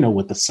in,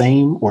 with the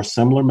same or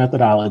similar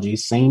methodology,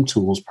 same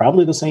tools,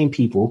 probably the same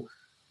people,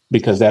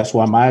 because that's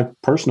why my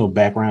personal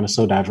background is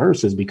so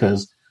diverse, is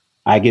because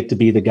I get to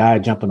be the guy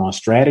jumping on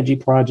strategy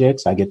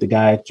projects. I get the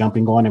guy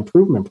jumping on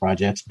improvement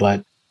projects,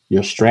 but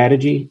your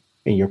strategy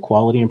and your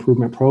quality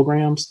improvement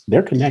programs,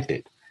 they're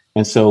connected.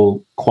 And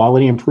so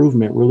quality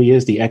improvement really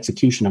is the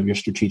execution of your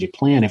strategic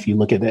plan. If you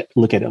look at it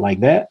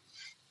like that,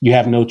 you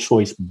have no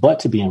choice but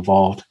to be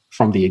involved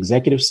from the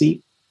executive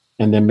seat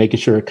and then making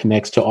sure it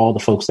connects to all the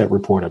folks that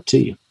report up to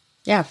you.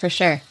 Yeah, for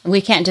sure. We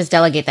can't just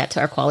delegate that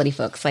to our quality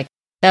folks. Like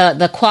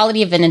the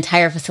quality of an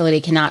entire facility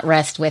cannot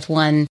rest with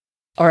one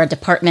or a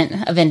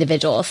department of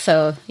individuals.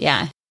 So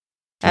yeah,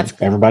 that's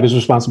everybody's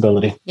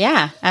responsibility.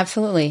 Yeah,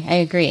 absolutely. I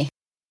agree.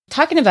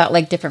 Talking about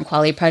like different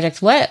quality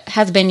projects, what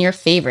has been your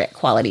favorite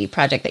quality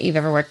project that you've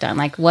ever worked on?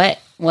 Like, what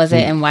was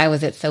it and why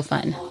was it so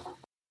fun?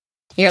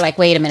 You're like,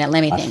 wait a minute,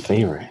 let me think.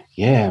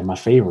 My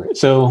favorite.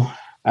 So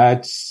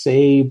I'd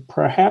say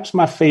perhaps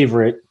my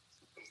favorite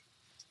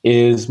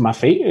is my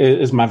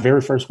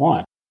very first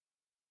one,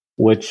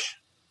 which,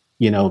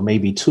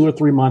 maybe 2 or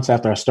 3 months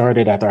after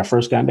I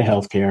first got into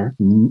healthcare,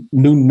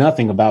 knew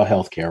nothing about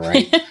healthcare,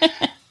 right?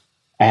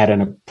 I had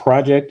a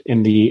project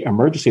in the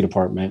emergency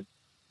department,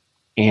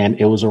 and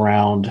it was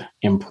around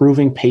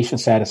improving patient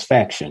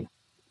satisfaction.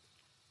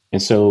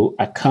 And so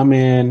I come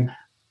in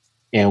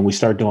and we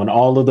start doing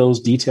all of those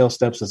detail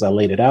steps as I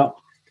laid it out.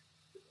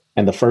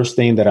 And the first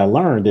thing that I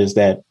learned is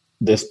that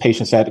this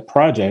patient-centered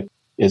project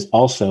is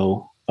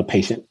also a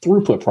patient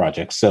throughput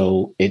project.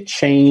 So it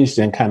changed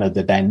and kind of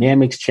the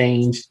dynamics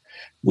changed.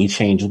 We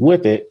changed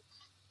with it,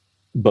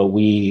 but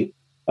we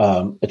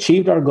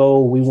achieved our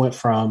goal. We went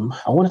from,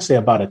 I want to say,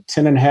 about a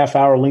 10.5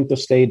 hour length of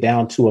stay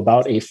down to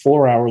about a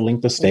 4 hour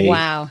length of stay.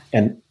 Wow.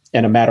 And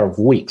in a matter of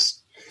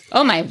weeks.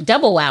 Oh my,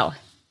 double wow.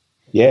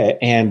 Yeah.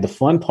 And the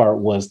fun part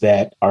was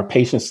that our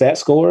patient sat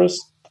scores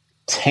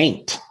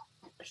tanked.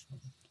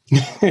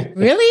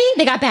 Really?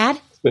 They got bad?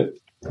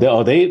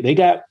 They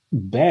got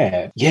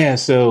bad. Yeah.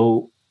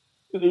 So,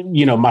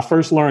 my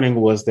first learning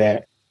was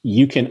that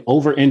you can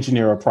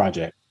over-engineer a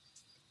project.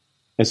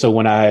 And so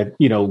when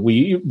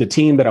the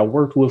team that I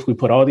worked with, we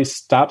put all these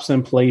stops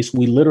in place.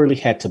 We literally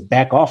had to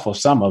back off of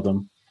some of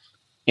them.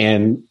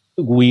 And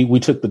we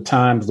took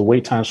the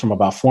wait times from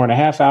about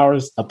 4.5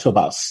 hours up to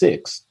about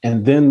 6.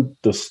 And then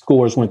the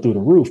scores went through the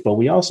roof. But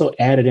we also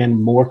added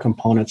in more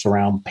components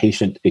around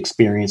patient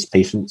experience,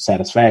 patient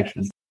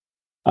satisfaction.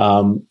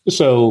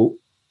 So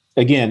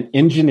again,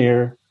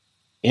 engineer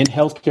in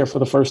healthcare for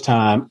the first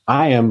time.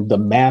 I am the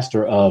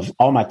master of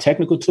all my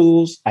technical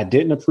tools. I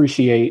didn't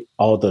appreciate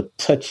all the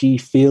touchy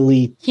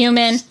feely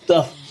human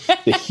stuff,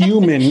 the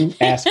human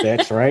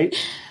aspects, right?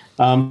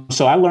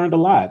 So I learned a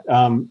lot.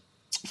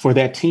 For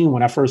that team,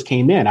 when I first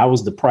came in, I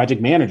was the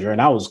project manager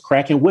and I was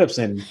cracking whips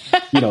and,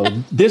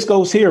 this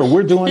goes here,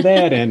 we're doing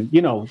that. And,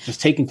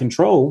 just taking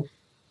control.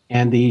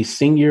 And the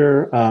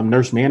senior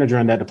nurse manager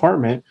in that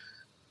department,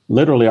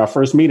 literally our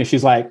first meeting,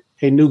 she's like,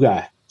 "Hey, new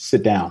guy,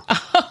 sit down."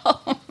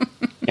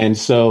 And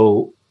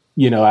so,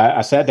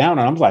 I sat down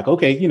and I was like,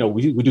 okay,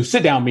 we do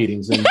sit down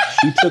meetings. And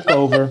she took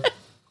over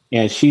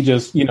and she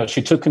just,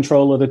 she took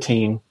control of the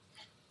team.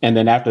 And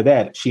then after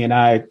that, she and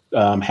I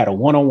had a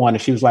one-on-one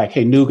and she was like,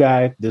 "Hey, new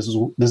guy, this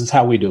is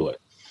how we do it."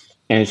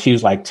 And she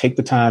was like, "Take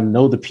the time,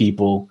 know the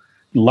people,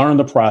 learn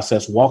the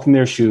process, walk in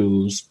their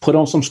shoes, put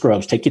on some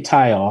scrubs, take your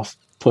tie off,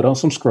 put on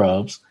some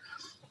scrubs."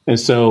 And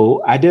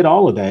so I did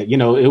all of that.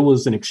 It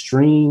was an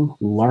extreme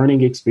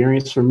learning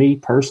experience for me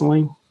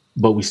personally,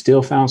 but we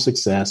still found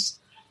success.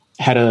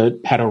 Had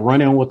a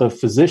run-in with a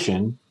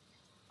physician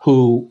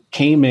who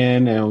came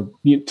in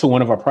to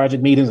one of our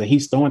project meetings and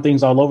he's throwing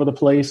things all over the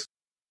place.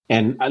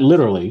 And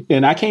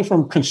I came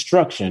from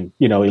construction,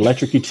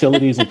 electric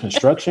utilities and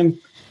construction.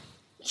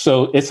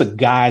 So it's a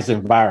guy's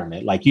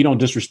environment. Like, you don't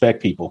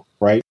disrespect people,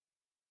 right?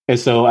 And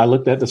so I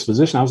looked at this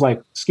physician. I was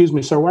like, "Excuse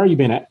me, sir, why are you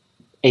being an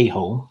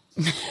a-hole?"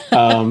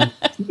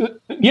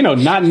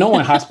 Not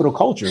knowing hospital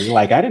culture.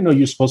 Like, I didn't know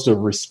you're supposed to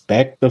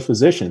respect the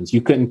physicians.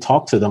 You couldn't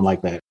talk to them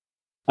like that.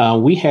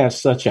 We had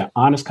such an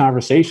honest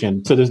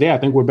conversation. To this day, I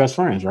think we're best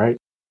friends, right?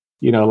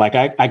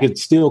 I could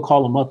still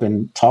call him up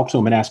and talk to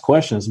him and ask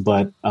questions,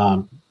 but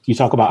you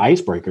talk about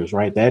icebreakers,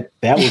 right? That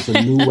was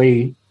a new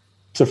way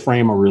to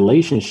frame a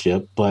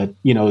relationship. But,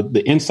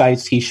 the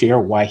insights he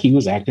shared, why he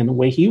was acting the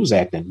way he was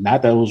acting,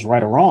 not that it was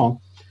right or wrong.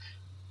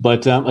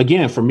 But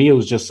again, for me, it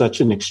was just such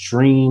an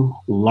extreme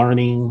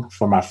learning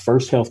for my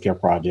first healthcare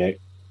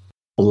project.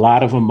 A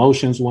lot of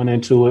emotions went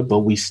into it, but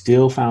we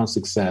still found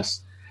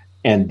success.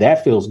 And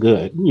that feels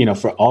good.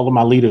 For all of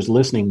my leaders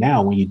listening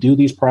now, when you do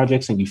these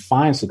projects and you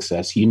find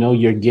success,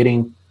 you're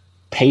getting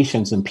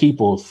patients and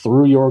people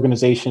through your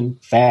organization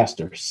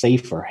faster,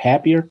 safer,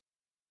 happier.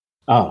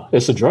 Oh,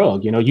 it's a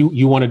drug.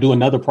 You want to do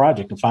another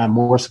project and find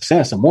more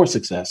success and more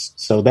success.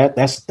 So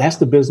that's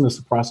the business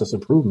of process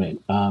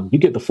improvement. You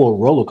get the full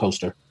roller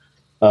coaster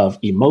of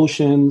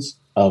emotions,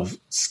 of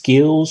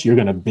skills. You're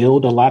going to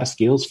build a lot of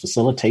skills: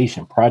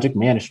 facilitation, project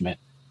management,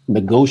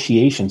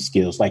 negotiation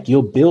skills. Like,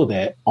 you'll build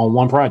that on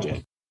one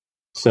project.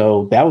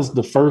 So that was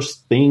the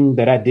first thing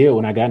that I did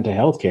when I got into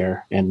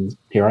healthcare. And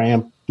here I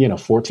am,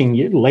 14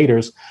 years later.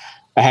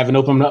 I haven't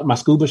opened up my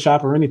scuba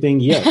shop or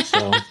anything yet.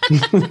 So.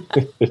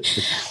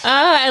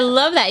 I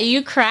love that.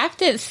 You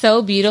craft it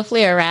so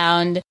beautifully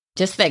around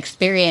just the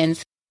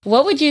experience.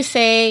 What would you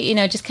say,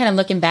 just kind of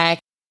looking back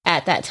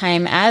at that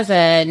time as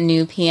a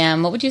new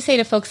PM, what would you say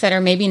to folks that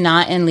are maybe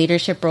not in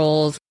leadership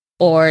roles,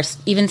 or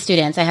even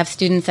students? I have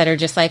students that are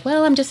just like,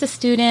 "Well, I'm just a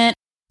student."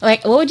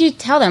 Like, what would you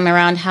tell them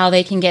around how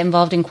they can get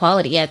involved in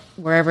quality at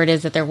wherever it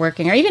is that they're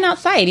working, or even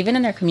outside, even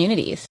in their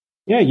communities?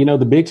 Yeah,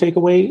 the big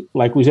takeaway,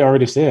 like we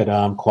already said,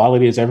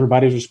 quality is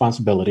everybody's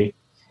responsibility.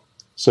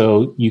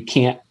 So you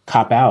can't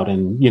cop out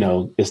and,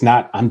 it's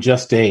not, I'm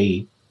just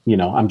a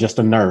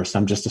nurse.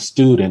 I'm just a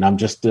student. I'm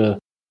just a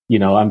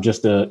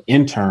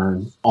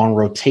intern on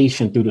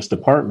rotation through this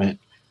department.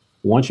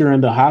 Once you're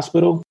in the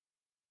hospital,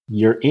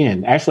 you're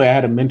in. Actually, I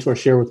had a mentor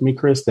share with me,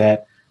 Chris,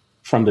 that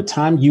from the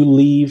time you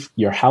leave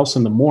your house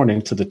in the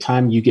morning to the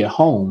time you get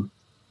home,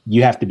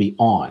 you have to be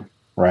on,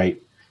 right?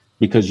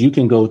 Because you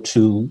can go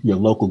to your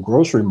local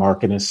grocery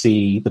market and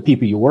see the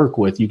people you work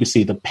with. You can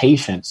see the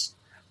patients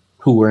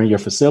who were in your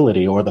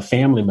facility or the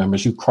family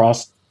members you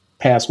cross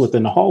paths with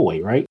in the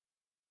hallway, right?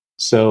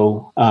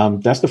 So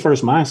that's the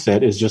first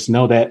mindset, is just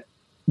know that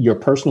your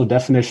personal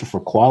definition for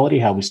quality,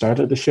 how we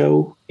started the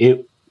show,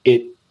 it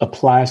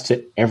applies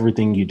to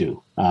everything you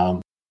do.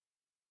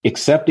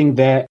 Accepting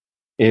that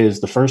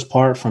is the first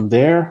part. From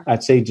there,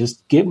 I'd say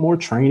just get more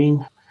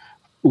training.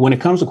 When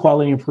it comes to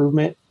quality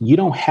improvement, you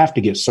don't have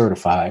to get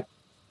certified,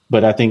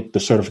 but I think the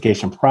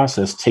certification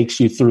process takes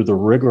you through the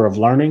rigor of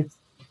learning,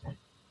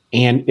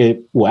 and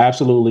it will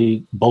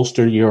absolutely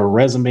bolster your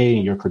resume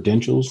and your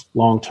credentials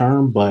long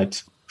term.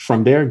 But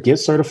from there, get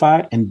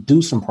certified and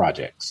do some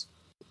projects.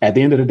 At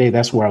the end of the day,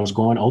 that's where I was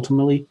going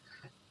ultimately.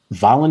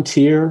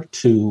 Volunteer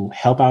to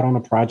help out on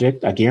a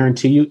project. I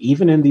guarantee you,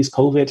 even in these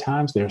COVID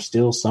times, there are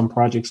still some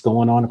projects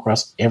going on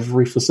across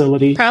every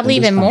facility. Probably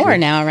even more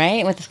now,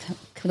 right? With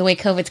the way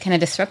COVID's kind of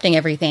disrupting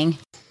everything.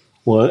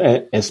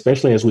 Well,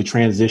 especially as we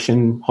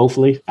transition,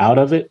 hopefully, out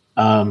of it,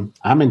 I'm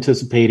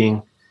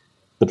anticipating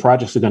the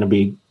projects are going to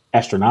be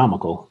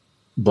astronomical.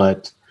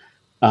 But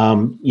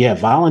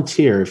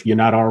volunteer if you're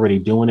not already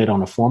doing it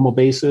on a formal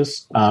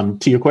basis.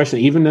 To your question,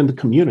 even in the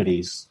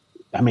communities,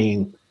 I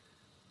mean,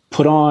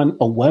 put on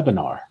a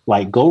webinar,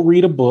 like go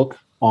read a book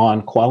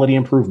on quality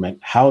improvement,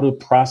 how to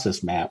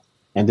process map,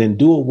 and then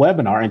do a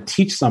webinar and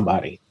teach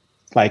somebody.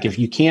 Like if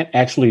you can't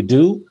actually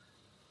do,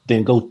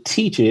 then go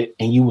teach it,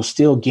 and you will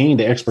still gain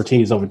the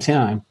expertise over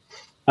time.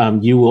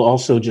 You will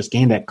also just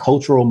gain that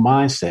cultural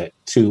mindset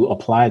to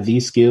apply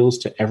these skills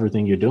to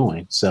everything you're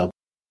doing. So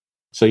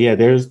yeah,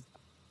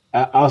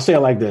 I'll say it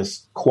like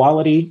this.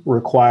 Quality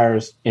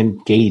requires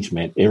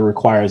engagement. It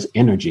requires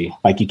energy.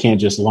 Like you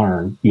can't just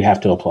learn, you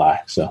have to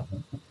apply. So.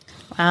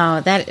 Wow,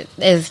 that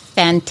is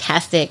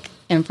fantastic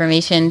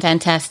information,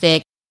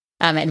 fantastic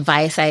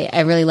advice.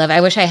 I really love it.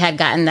 I wish I had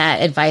gotten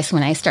that advice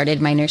when I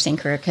started my nursing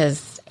career,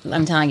 because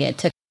I'm telling you, it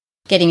took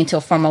getting into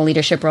a formal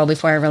leadership role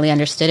before I really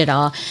understood it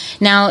all.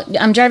 Now,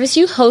 Jarvis,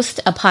 you host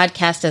a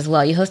podcast as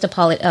well. You host a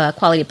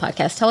quality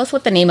podcast. Tell us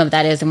what the name of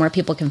that is and where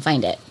people can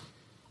find it.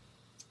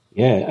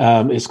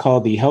 Yeah, it's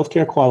called the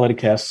Healthcare Quality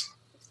Cast,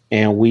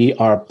 and we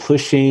are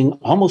pushing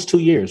almost 2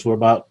 years. We're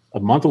about a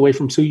month away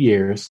from 2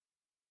 years.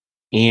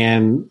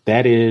 And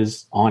that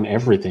is on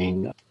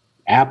everything.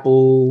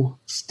 Apple,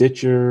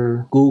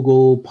 Stitcher,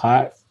 Google,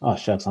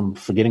 I'm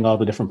forgetting all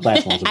the different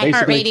platforms.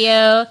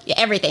 iHeartRadio,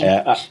 everything.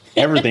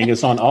 Everything.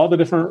 It's on all the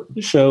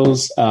different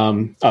shows,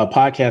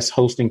 podcast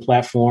hosting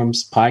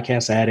platforms,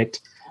 Podcast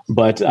Addict.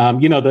 But,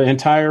 the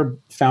entire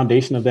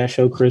foundation of that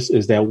show, Chris,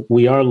 is that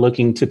we are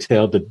looking to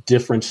tell the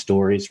different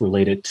stories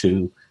related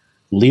to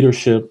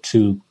leadership,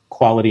 to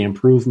quality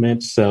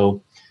improvement.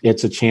 So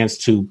it's a chance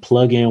to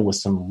plug in with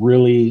some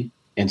really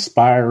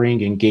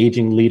inspiring,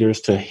 engaging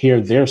leaders to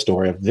hear their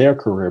story of their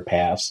career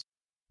paths,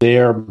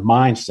 their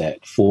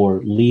mindset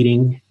for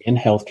leading in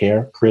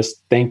healthcare. Chris,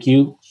 thank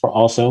you for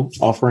also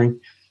offering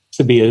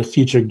to be a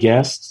future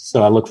guest.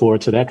 So I look forward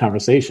to that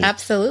conversation.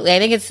 Absolutely. I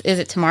think is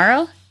it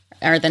tomorrow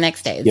or the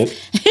next day? Yep.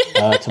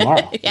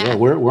 Tomorrow. Yeah,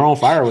 we're on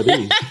fire with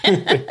these.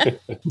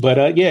 But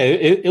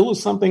it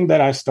was something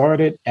that I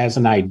started as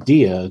an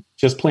idea,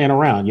 just playing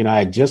around. I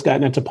had just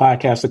gotten into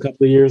podcasts a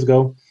couple of years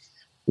ago.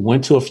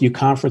 Went to a few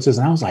conferences,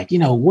 and I was like,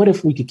 what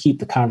if we could keep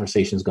the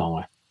conversations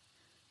going?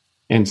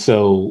 And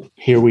so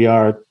here we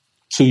are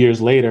 2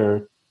 years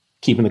later,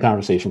 keeping the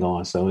conversation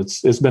going. So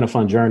it's been a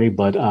fun journey,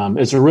 but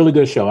it's a really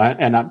good show.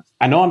 I know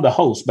I'm the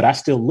host, but I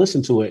still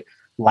listen to it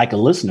like a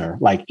listener.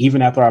 Like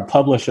even after I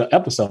publish an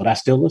episode, I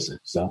still listen.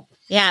 So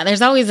yeah,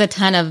 there's always a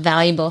ton of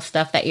valuable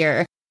stuff that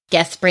your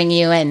guests bring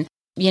you, and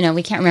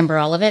we can't remember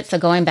all of it. So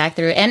going back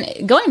through it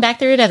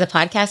as a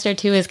podcaster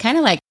too is kind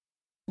of like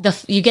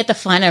you get the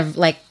fun of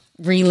like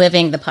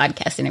reliving the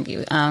podcast interview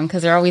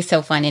because they're always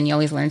so fun and you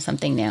always learn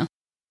something new.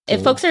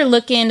 If folks are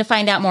looking to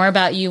find out more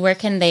about you, where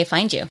can they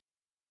find you?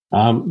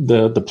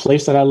 The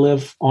place that I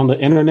live on the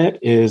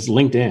internet is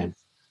LinkedIn.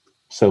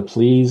 So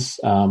please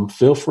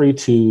feel free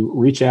to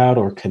reach out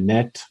or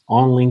connect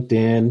on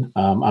LinkedIn.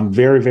 I'm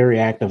very, very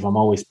active. I'm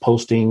always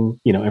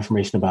posting,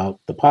 information about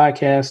the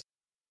podcast,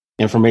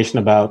 information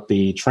about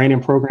the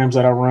training programs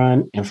that I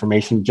run,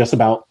 information just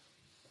about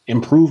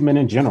improvement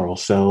in general.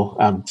 So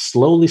I'm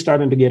slowly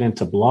starting to get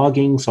into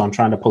blogging. So I'm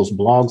trying to post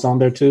blogs on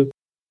there too.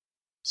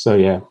 So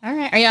yeah. All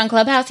right. Are you on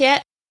Clubhouse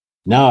yet?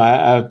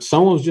 No,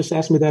 someone was just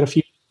asking me that a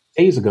few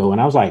days ago, and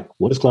I was like,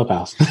 what is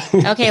Clubhouse?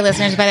 Okay,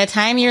 listeners, by the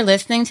time you're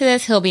listening to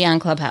this, he'll be on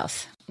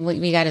Clubhouse.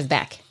 We got his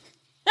back.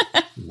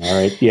 All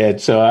right. Yeah.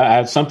 So I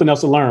have something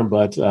else to learn,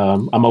 but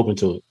I'm open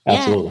to it.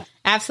 Absolutely. Yeah,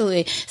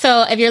 absolutely.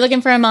 So if you're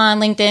looking for him on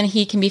LinkedIn,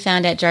 he can be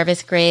found at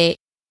Jarvis Gray,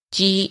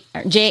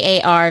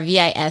 JarvisGray,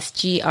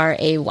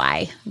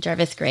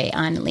 Jarvis Gray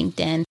on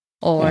LinkedIn,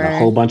 or and a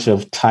whole bunch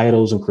of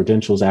titles and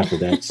credentials after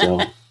that. So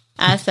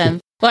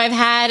awesome. Well, I've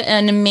had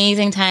an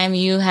amazing time.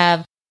 You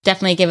have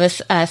definitely given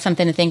us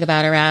something to think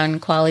about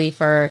around quality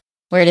for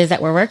where it is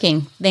that we're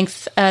working.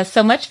 Thanks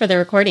so much for the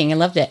recording. I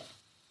loved it.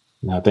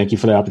 No, thank you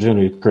for the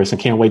opportunity, Chris. I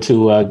can't wait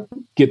to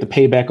get the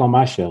payback on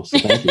my show. So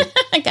thank you.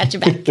 I got your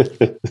back.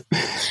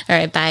 All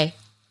right. Bye.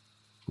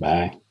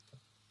 Bye.